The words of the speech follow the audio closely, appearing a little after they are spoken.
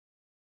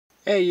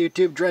Hey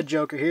YouTube, Dread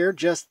Joker here,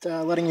 just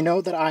letting you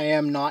know that I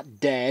am not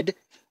dead.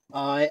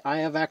 I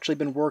have actually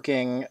been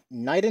working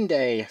night and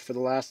day for the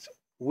last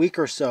week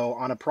or so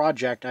on a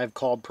project I've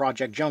called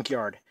Project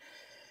Junkyard.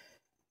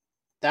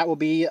 That will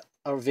be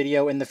a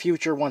video in the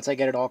future once I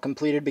get it all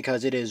completed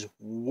because it is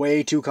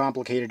way too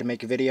complicated to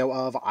make a video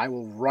of. I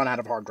will run out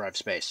of hard drive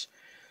space.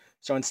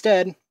 So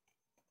instead,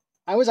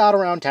 I was out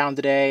around town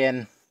today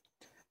and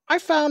I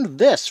found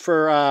this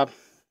for,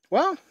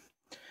 well,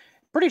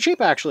 pretty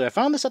cheap, actually. I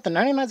found this at the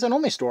 99-cent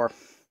only store.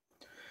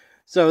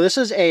 So this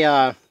is a,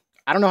 I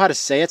don't know how to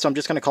say it, so I'm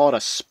just going to call it a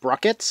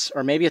SPRUKITS,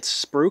 or maybe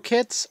it's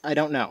SPRUKITS, I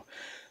don't know.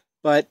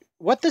 But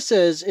what this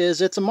is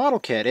it's a model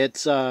kit.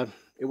 It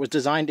was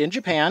designed in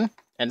Japan,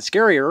 and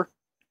scarier,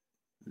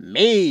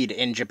 made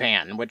in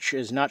Japan, which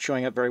is not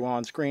showing up very well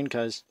on screen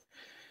because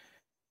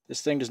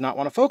this thing does not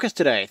want to focus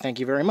today. Thank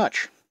you very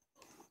much.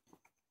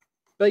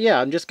 But yeah,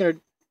 I'm just going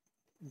to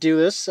do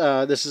this.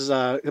 This is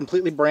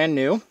completely brand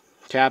new.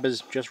 Tab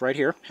is just right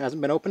here.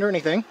 Hasn't been opened or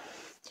anything.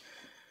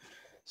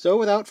 So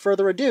without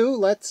further ado,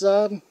 let's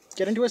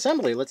get into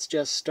assembly. Let's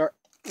just start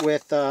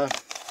with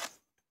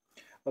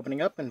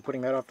opening up and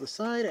putting that off to the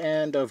side.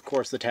 And of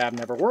course the tab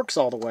never works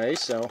all the way,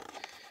 so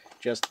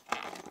just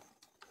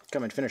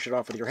come and finish it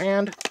off with your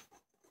hand.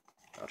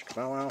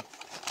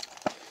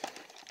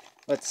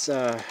 Let's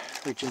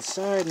reach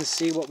inside and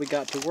see what we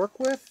got to work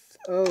with.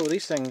 Oh,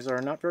 these things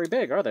are not very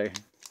big, are they?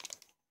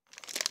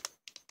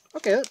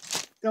 Okay,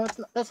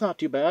 that's not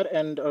too bad.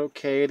 And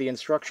okay, the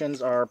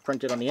instructions are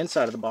printed on the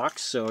inside of the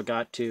box, so I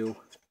got to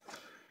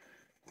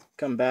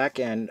come back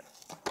and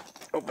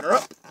open her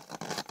up.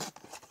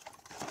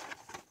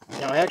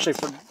 Now, I actually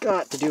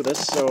forgot to do this,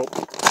 so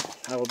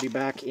I will be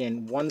back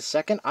in 1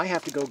 second. I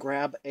have to go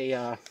grab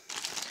a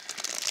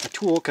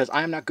tool because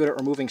I am not good at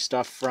removing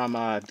stuff from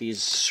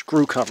these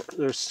screw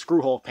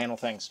hole panel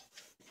things.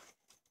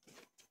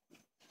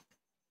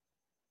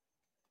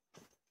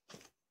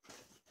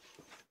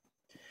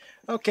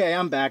 Okay,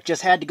 I'm back.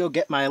 Just had to go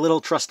get my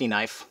little trusty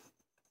knife.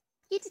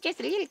 It's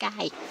just a little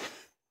guy.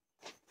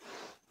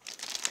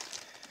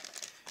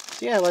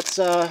 So yeah,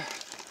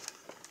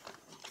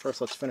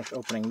 first let's finish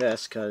opening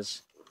this,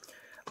 because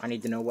I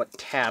need to know what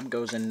tab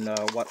goes in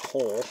what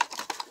hole.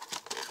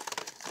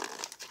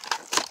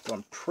 So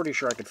I'm pretty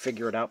sure I could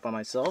figure it out by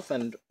myself,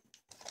 and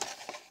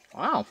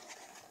wow.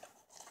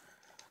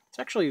 It's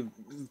actually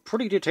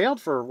pretty detailed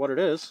for what it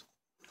is.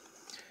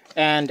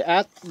 And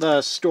at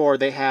the store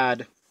they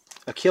had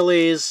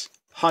Achilles,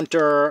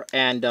 Hunter,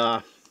 and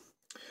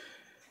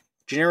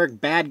generic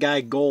bad guy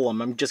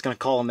Golem. I'm just going to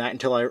call him that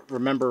until I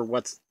remember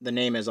what the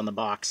name is on the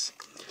box.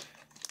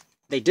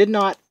 They did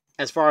not,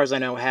 as far as I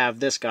know, have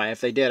this guy. If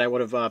they did, I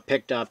would have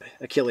picked up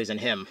Achilles and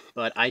him.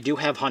 But I do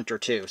have Hunter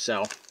too,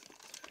 so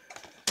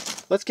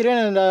let's get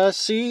in and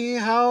see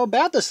how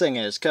bad this thing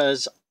is,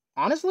 because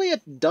honestly,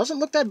 it doesn't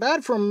look that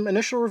bad from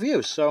initial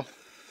reviews, so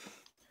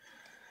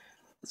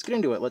let's get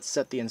into it. Let's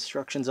set the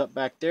instructions up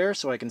back there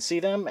so I can see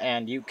them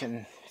and you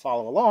can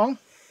follow along.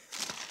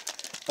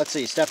 Let's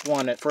see, step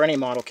one for any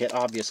model kit,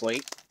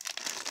 obviously.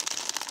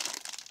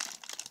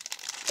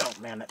 Oh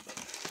man, that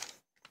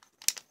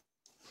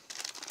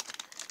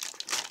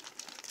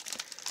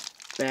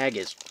bag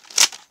is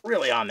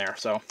really on there,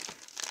 so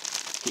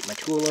keep my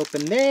tool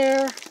open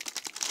there.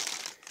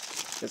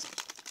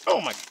 Oh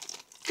my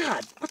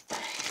god, what the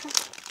hell?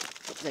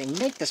 What do they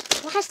make this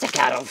plastic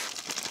out of?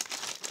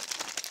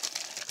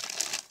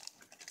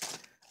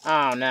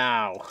 Oh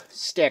no,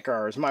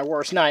 stickers, my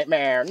worst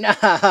nightmare,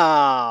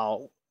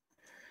 no!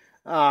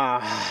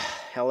 Ah,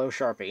 hello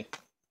Sharpie.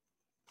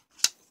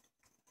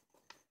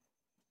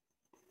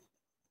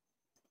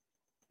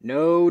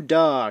 No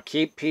duh,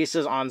 keep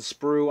pieces on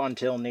sprue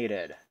until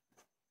needed.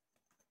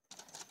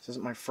 This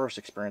isn't my first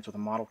experience with a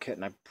model kit,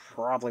 and I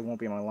probably won't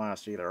be my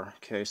last either.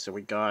 Okay, so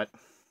we got...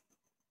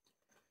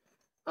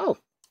 Oh,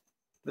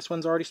 this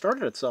one's already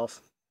started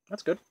itself.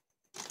 That's good.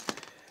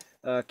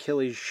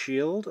 Achilles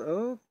shield,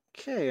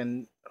 okay,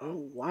 and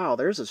oh wow,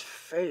 there's his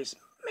face.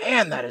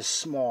 Man, that is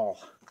small.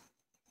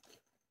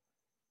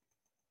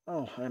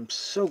 Oh, I'm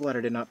so glad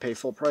I did not pay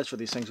full price for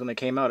these things when they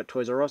came out at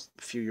Toys R Us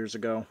a few years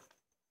ago.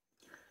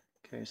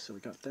 Okay, so we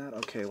got that.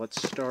 Okay,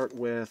 let's start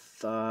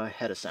with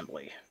head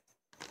assembly.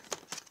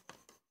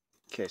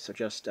 Okay, so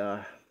just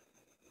wow,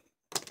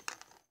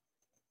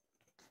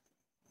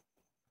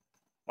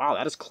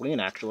 that is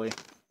clean actually.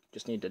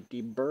 Just need to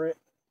deburr it.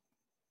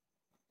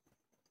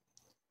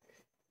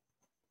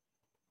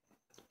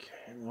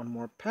 Okay, one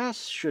more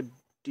pass should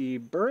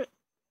deburr it.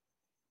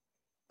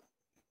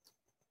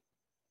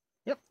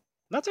 Yep,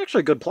 that's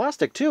actually good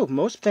plastic too.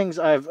 Most things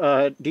I've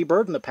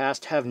deburred in the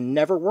past have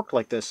never worked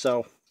like this,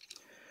 so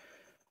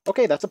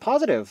okay, that's a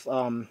positive.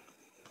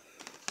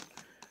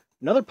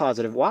 Another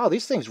positive. Wow,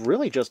 these things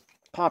really just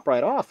pop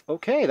right off.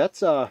 Okay,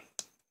 that's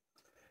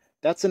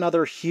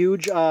another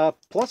huge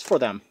plus for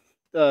them.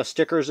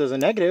 Stickers is a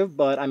negative,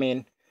 but I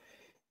mean,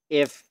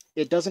 if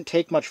it doesn't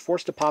take much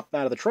force to pop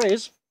out of the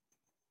trays,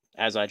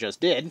 as I just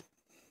did,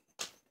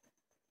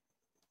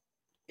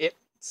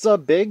 it's a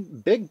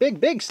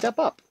big step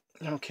up.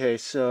 Okay,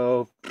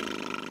 so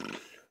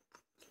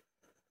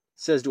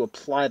says to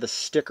apply the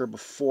sticker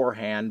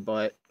beforehand,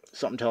 but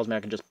something tells me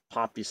I can just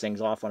pop these things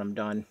off when I'm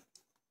done.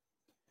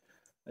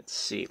 Let's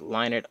see,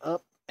 line it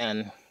up,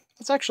 and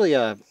let's actually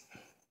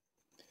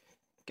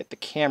get the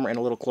camera in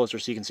a little closer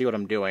so you can see what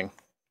I'm doing.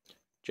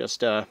 Just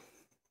see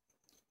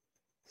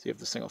if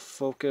this thing will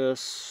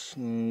focus.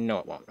 No,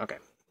 it won't. Okay.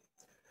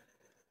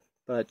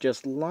 But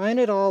just line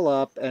it all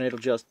up, and it'll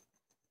just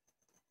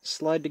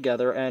slide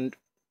together, and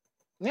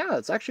yeah,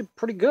 it's actually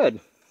pretty good.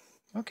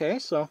 Okay,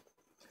 so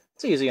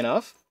it's easy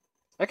enough.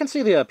 I can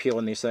see the appeal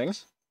in these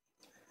things.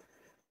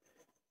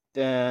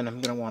 Then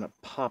I'm going to want to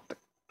pop...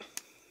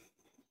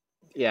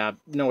 Yeah,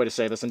 no way to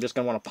say this. I'm just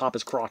going to want to pop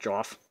his crotch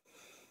off.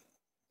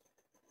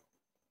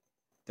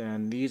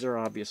 Then these are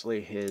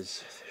obviously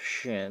his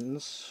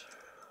shins.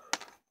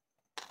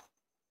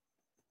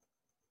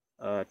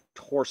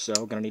 Torso,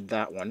 going to need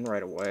that one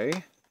right away.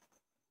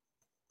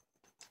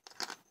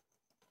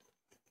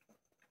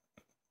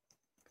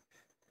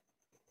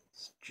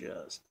 Let's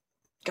just...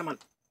 Come on.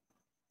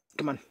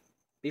 Come on.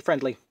 Be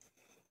friendly.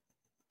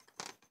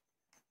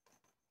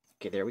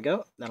 Okay, there we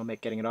go. That'll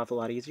make getting it off a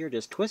lot easier.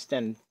 Just twist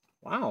and...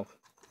 Wow.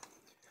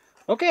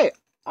 Okay,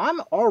 I'm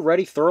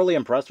already thoroughly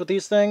impressed with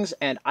these things,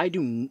 and I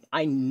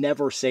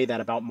never say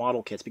that about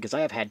model kits, because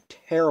I have had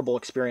terrible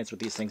experience with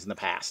these things in the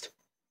past.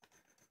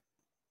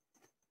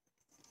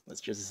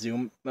 Let's just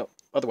zoom... No,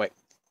 other way.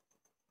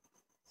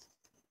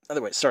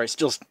 Other way, sorry,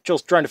 still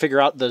trying to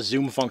figure out the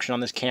zoom function on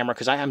this camera,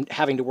 because I am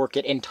having to work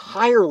it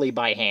entirely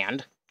by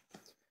hand.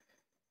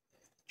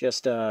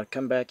 Just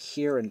come back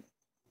here and...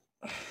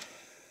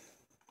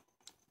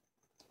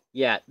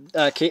 Yeah,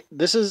 okay,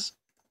 this is...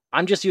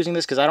 I'm just using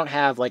this because I don't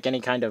have like any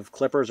kind of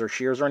clippers or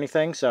shears or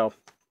anything, so...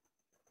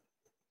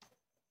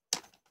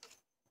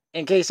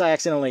 In case I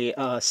accidentally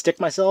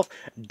stick myself,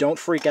 don't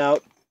freak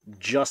out,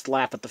 just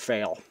laugh at the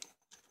fail.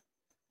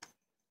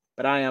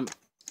 But I am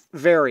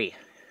very,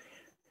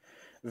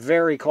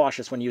 very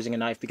cautious when using a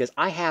knife, because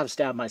I have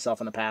stabbed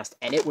myself in the past,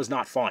 and it was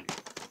not fun.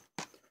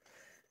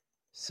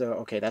 So,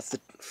 okay, that's the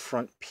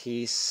front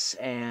piece,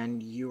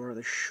 and you are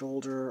the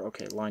shoulder.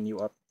 Okay, line you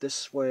up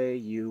this way,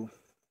 you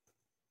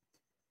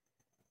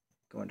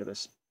go into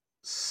this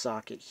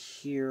socket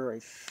here, I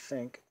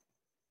think.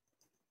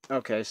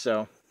 Okay,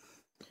 so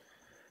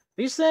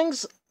these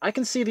things, I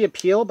can see the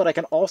appeal, but I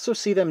can also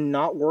see them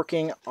not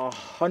working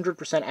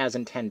 100% as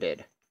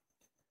intended.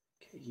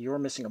 Okay, you're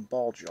missing a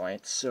ball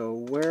joint, so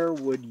where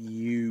would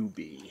you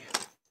be?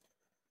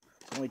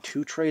 Only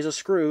 2 trays of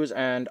screws,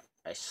 and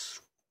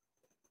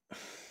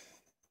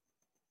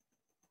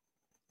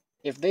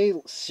if they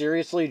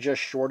seriously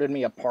just shorted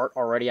me apart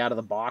already out of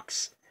the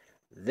box,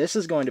 this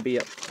is going to be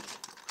a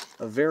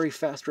very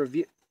fast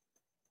review.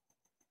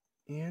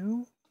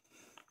 You?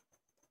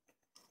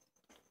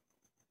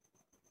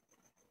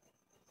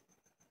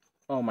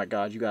 Oh my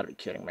god, you gotta be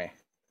kidding me.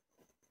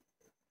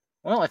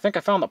 Well, I think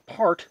I found the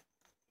part.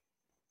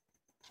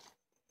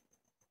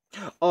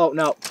 Oh,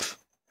 no. Pfft.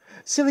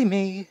 Silly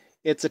me.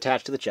 It's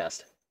attached to the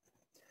chest.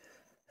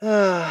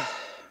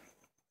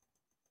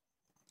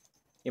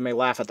 You may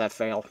laugh at that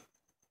fail.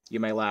 You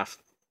may laugh.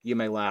 You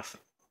may laugh.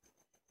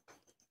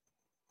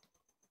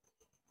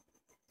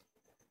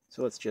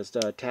 So let's just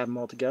tab them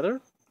all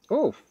together.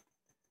 Oh,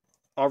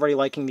 already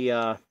liking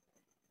the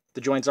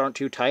joints aren't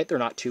too tight. They're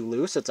not too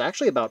loose. It's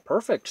actually about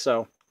perfect.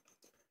 So,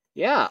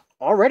 yeah,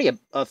 already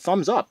a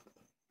thumbs up.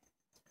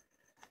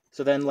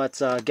 So then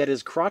let's get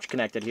his crotch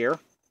connected here.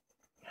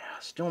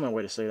 Still no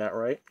way to say that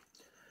right.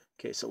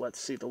 Okay, so let's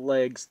see the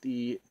legs.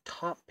 The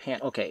top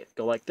panel. Okay,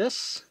 go like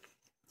this.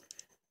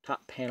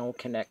 Top panel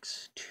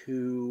connects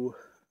to...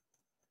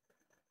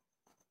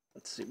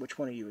 Let's see, which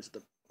one of you is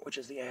the... Which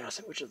is the ass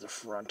and which is the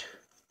front?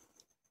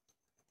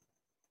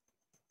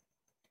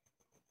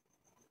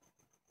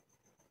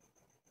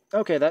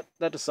 Okay, that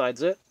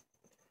decides it.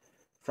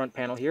 Front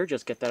panel here,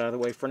 just get that out of the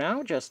way for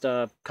now. Just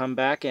come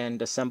back and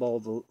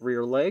assemble the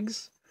rear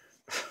legs.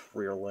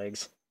 Rear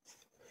legs.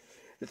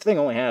 The thing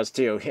only has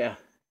 2, yeah.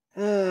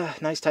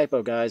 Nice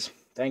typo, guys.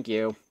 Thank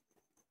you.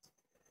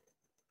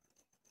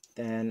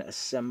 Then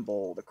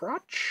assemble the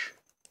crotch.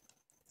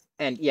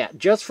 And yeah,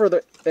 just for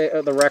the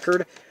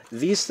record,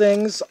 these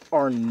things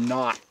are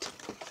not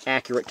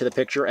accurate to the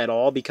picture at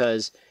all,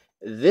 because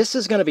this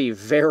is going to be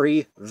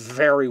very,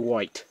 very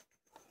white.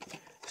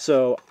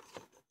 So,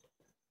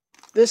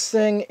 this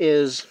thing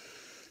is...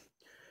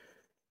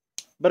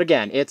 But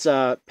again, it's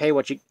pay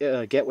what you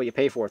get what you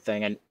pay for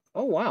thing. And,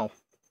 oh wow.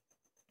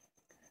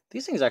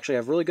 These things actually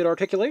have really good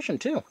articulation,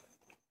 too.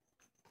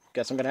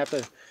 Guess I'm going to have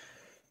to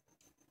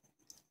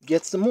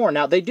get some more.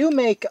 Now, they do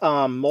make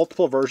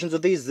multiple versions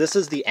of these. This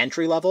is the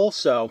entry level,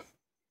 so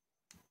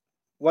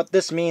what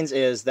this means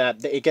is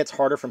that it gets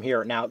harder from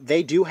here. Now,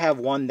 they do have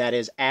one that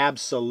is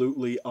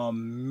absolutely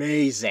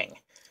amazing,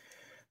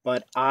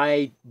 but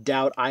I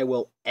doubt I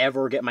will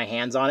ever get my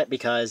hands on it,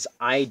 because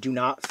I do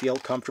not feel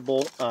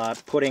comfortable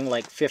putting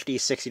like $50,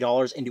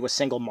 $60 into a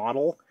single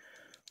model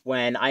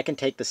when I can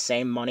take the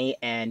same money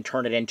and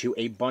turn it into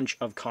a bunch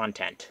of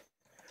content,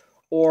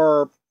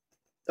 or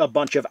a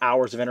bunch of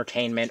hours of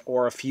entertainment,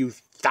 or a few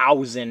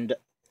thousand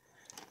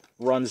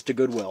runs to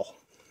Goodwill.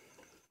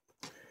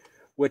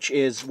 which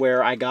is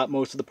where I got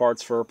most of the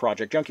parts for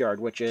Project Junkyard,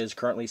 which is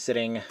currently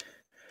sitting,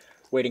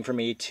 waiting for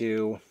me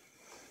to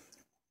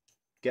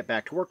get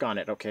back to work on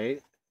it. Okay,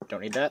 don't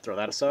need that, throw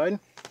that aside.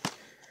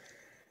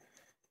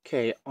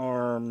 Okay,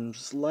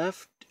 arms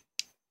left,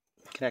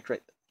 connect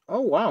right.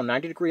 Oh wow,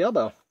 90-degree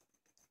elbow.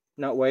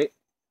 No, wait,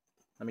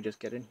 let me just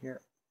get in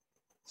here.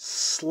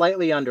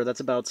 Slightly under, that's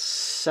about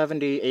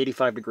 70,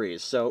 85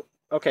 degrees. So,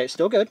 okay,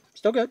 still good,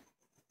 still good.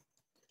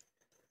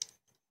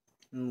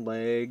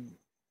 Leg.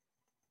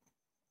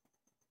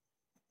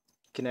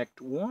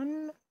 Connect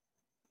 1.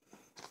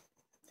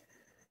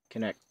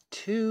 Connect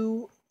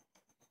 2.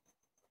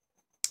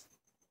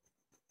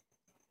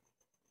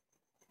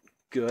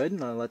 Good,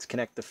 now let's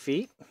connect the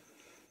feet.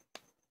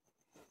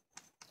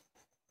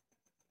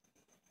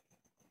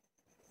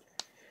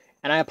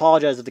 And I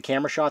apologize if the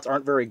camera shots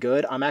aren't very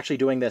good. I'm actually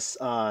doing this,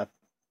 I'm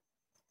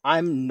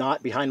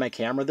not behind my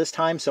camera this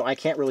time, so I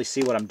can't really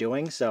see what I'm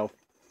doing, so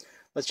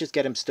let's just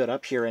get him stood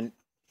up here. And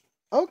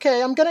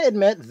okay, I'm gonna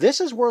admit, this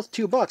is worth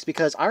 $2,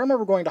 because I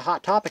remember going to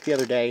Hot Topic the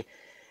other day,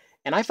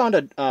 and I found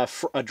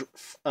this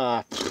is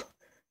where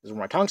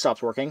my tongue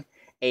stops working,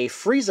 a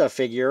Frieza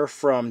figure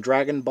from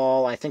Dragon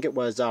Ball, I think it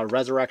was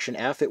Resurrection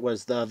F, it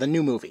was the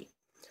new movie.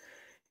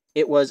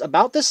 It was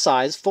about this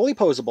size, fully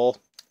posable,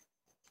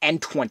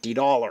 and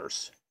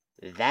 $20.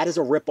 That is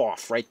a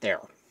ripoff right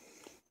there.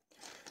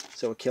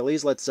 So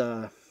Achilles, let's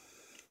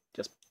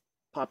just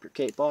pop your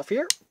cape off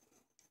here.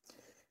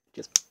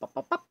 Just pop,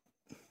 pop, pop.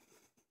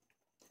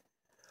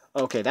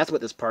 Okay, that's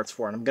what this part's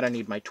for, and I'm going to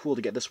need my tool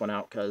to get this one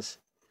out, because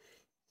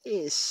it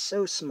is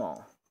so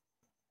small.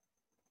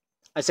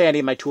 I say I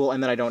need my tool,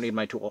 and then I don't need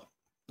my tool.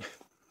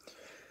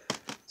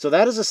 So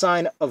that is a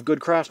sign of good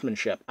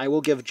craftsmanship. I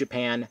will give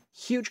Japan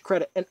huge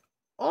credit. And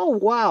oh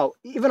wow,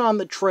 even on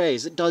the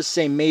trays, it does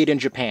say made in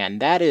Japan.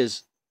 That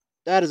is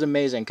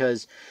amazing,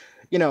 because,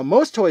 you know,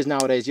 most toys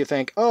nowadays you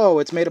think, oh,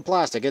 it's made of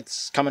plastic,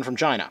 it's coming from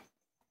China.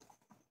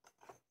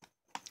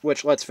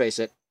 Which, let's face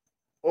it,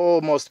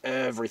 almost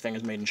everything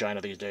is made in China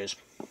these days.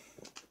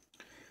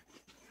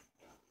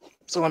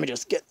 So let me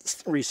just get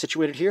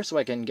resituated here so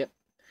I can get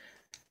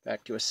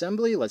back to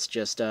assembly. Let's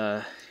just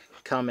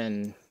come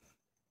and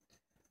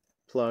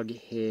plug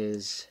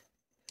his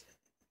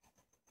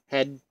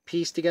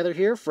headpiece together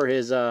here for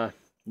his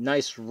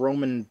nice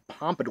Roman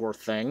pompadour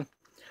thing.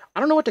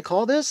 I don't know what to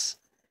call this.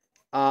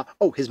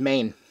 Oh, his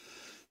mane.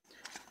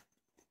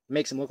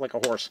 Makes him look like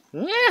a horse.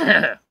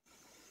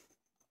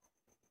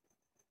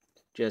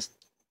 Just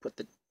put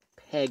the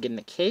peg in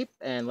the cape,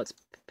 and let's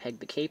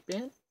peg the cape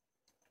in.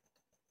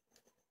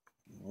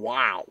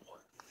 Wow.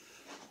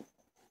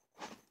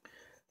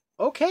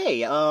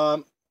 Okay, I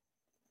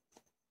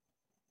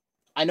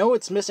know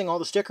it's missing all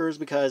the stickers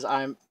because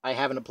I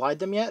haven't applied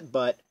them yet,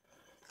 but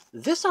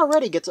this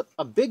already gets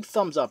a big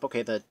thumbs up.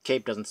 Okay, the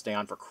cape doesn't stay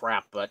on for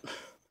crap, but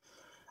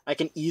I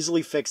can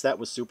easily fix that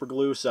with super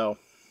glue, so...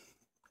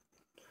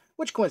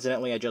 Which,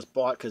 coincidentally, I just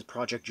bought because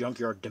Project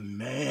Junkyard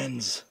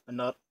demands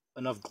enough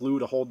glue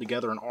to hold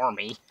together an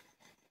army.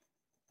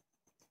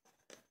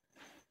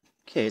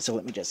 Okay, so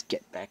let me just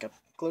get back up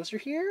closer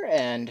here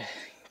and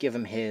give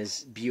him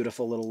his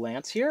beautiful little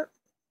lance here.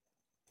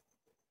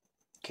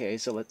 Okay,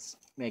 so let's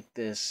make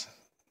this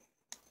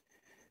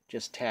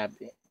just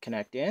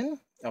connect in.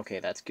 Okay,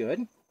 that's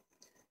good.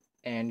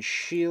 And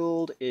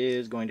shield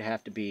is going to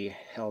have to be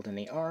held in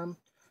the arm.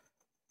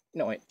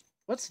 No, wait,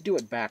 let's do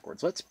it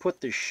backwards. Let's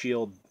put the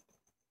shield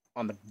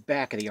on the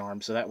back of the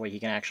arm so that way he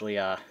can actually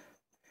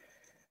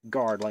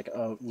guard, like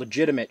a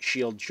legitimate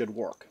shield should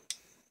work.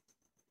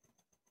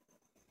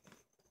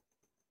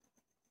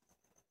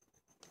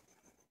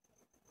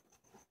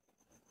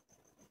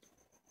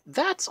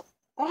 That's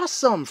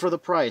awesome for the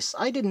price.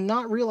 I did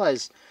not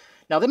realize.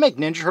 Now, they make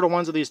Ninja Turtle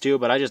ones of these too,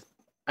 but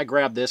I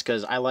grabbed this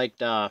because I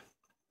liked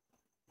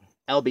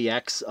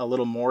LBX a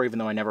little more, even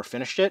though I never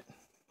finished it.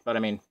 But I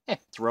mean,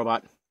 it's a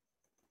robot.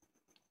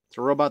 It's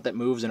a robot that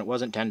moves, and it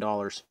wasn't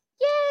 $10.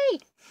 Yay!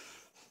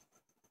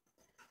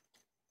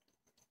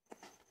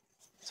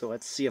 So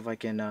let's see if I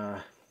can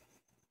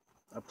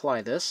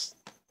apply this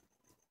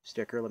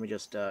sticker. Let me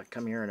just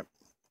come here and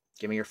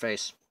give me your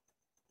face.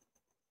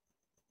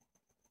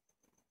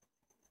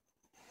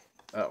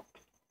 Oh,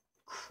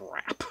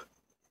 crap.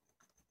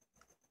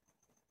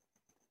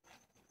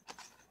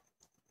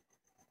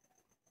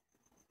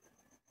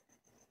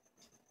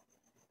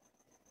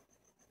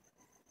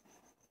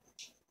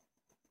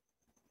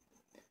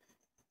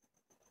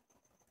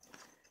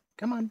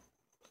 Come on.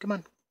 Come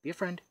on. Be a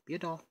friend. Be a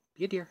doll.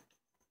 Be a dear.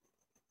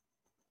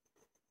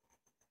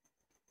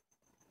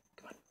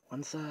 Come on.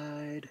 One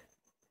side.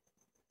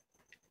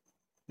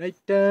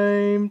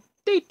 Nighttime.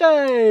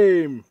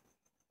 Daytime.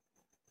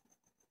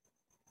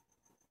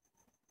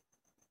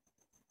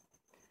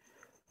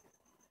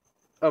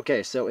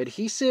 Okay, so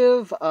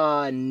adhesive,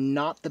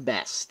 not the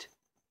best.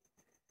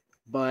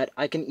 But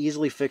I can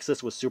easily fix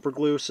this with super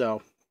glue,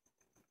 so...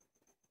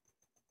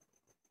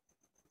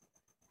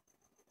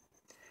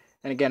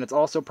 And again, it's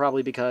also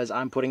probably because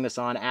I'm putting this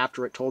on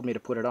after it told me to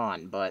put it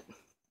on, but...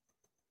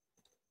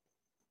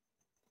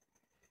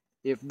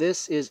 if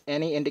this is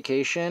any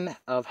indication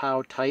of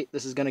how tight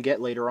this is going to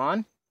get later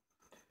on,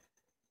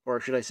 or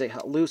should I say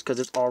how loose, because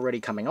it's already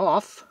coming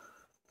off.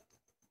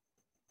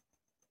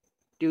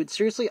 Dude,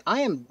 seriously,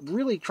 I am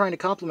really trying to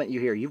compliment you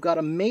here. You've got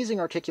amazing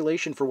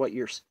articulation for what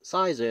your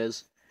size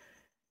is,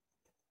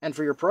 and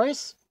for your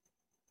price,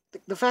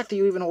 the fact that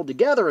you even hold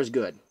together is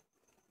good.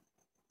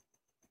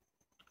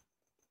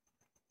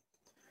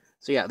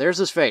 So yeah, there's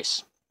his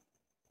face.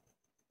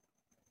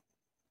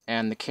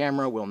 And the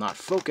camera will not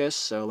focus,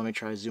 so let me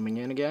try zooming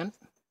in again.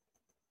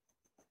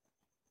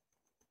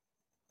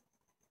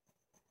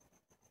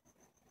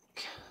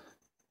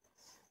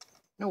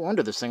 No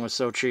wonder this thing was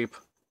so cheap.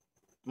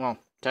 Well,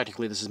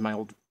 technically this is my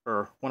old,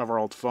 or one of our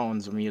old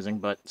phones I'm using,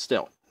 but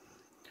still.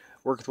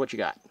 Work with what you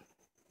got.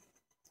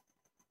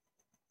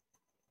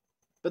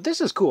 But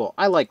this is cool.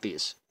 I like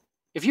these.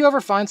 If you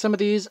ever find some of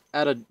these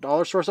at a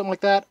dollar store or something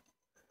like that,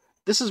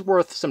 this is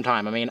worth some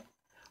time. I mean,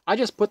 I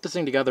just put this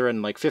thing together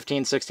in like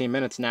 15, 16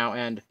 minutes now,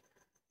 and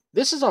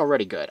this is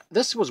already good.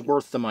 This was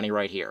worth the money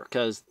right here,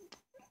 because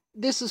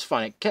this is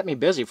fun. It kept me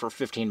busy for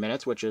 15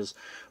 minutes, which is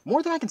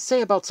more than I can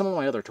say about some of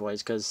my other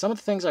toys, because some of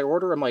the things I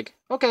order, I'm like,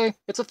 okay,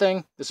 it's a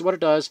thing, this is what it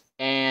does,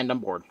 and I'm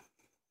bored.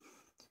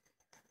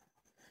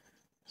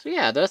 So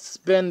yeah, that's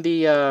been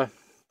the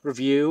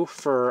review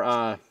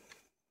for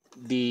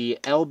the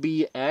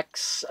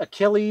LBX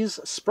Achilles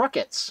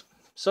SPRUKITS.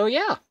 So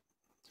yeah,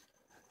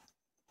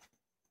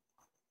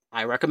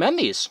 I recommend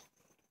these.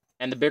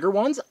 And the bigger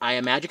ones, I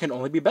imagine, can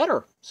only be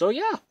better. So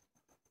yeah,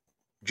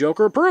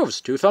 Joker approves.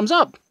 2 thumbs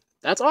up.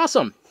 That's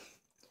awesome.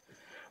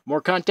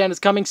 More content is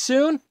coming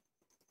soon.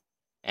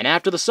 And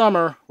after the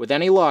summer, with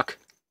any luck,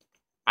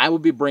 I will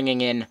be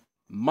bringing in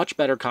much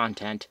better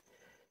content,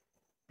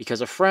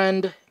 because a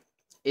friend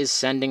is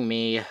sending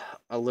me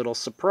a little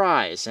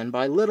surprise. And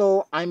by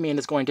little, I mean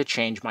it's going to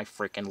change my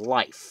freaking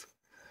life.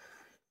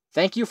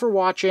 Thank you for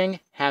watching.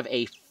 Have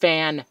a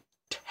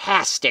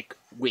fantastic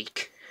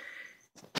week.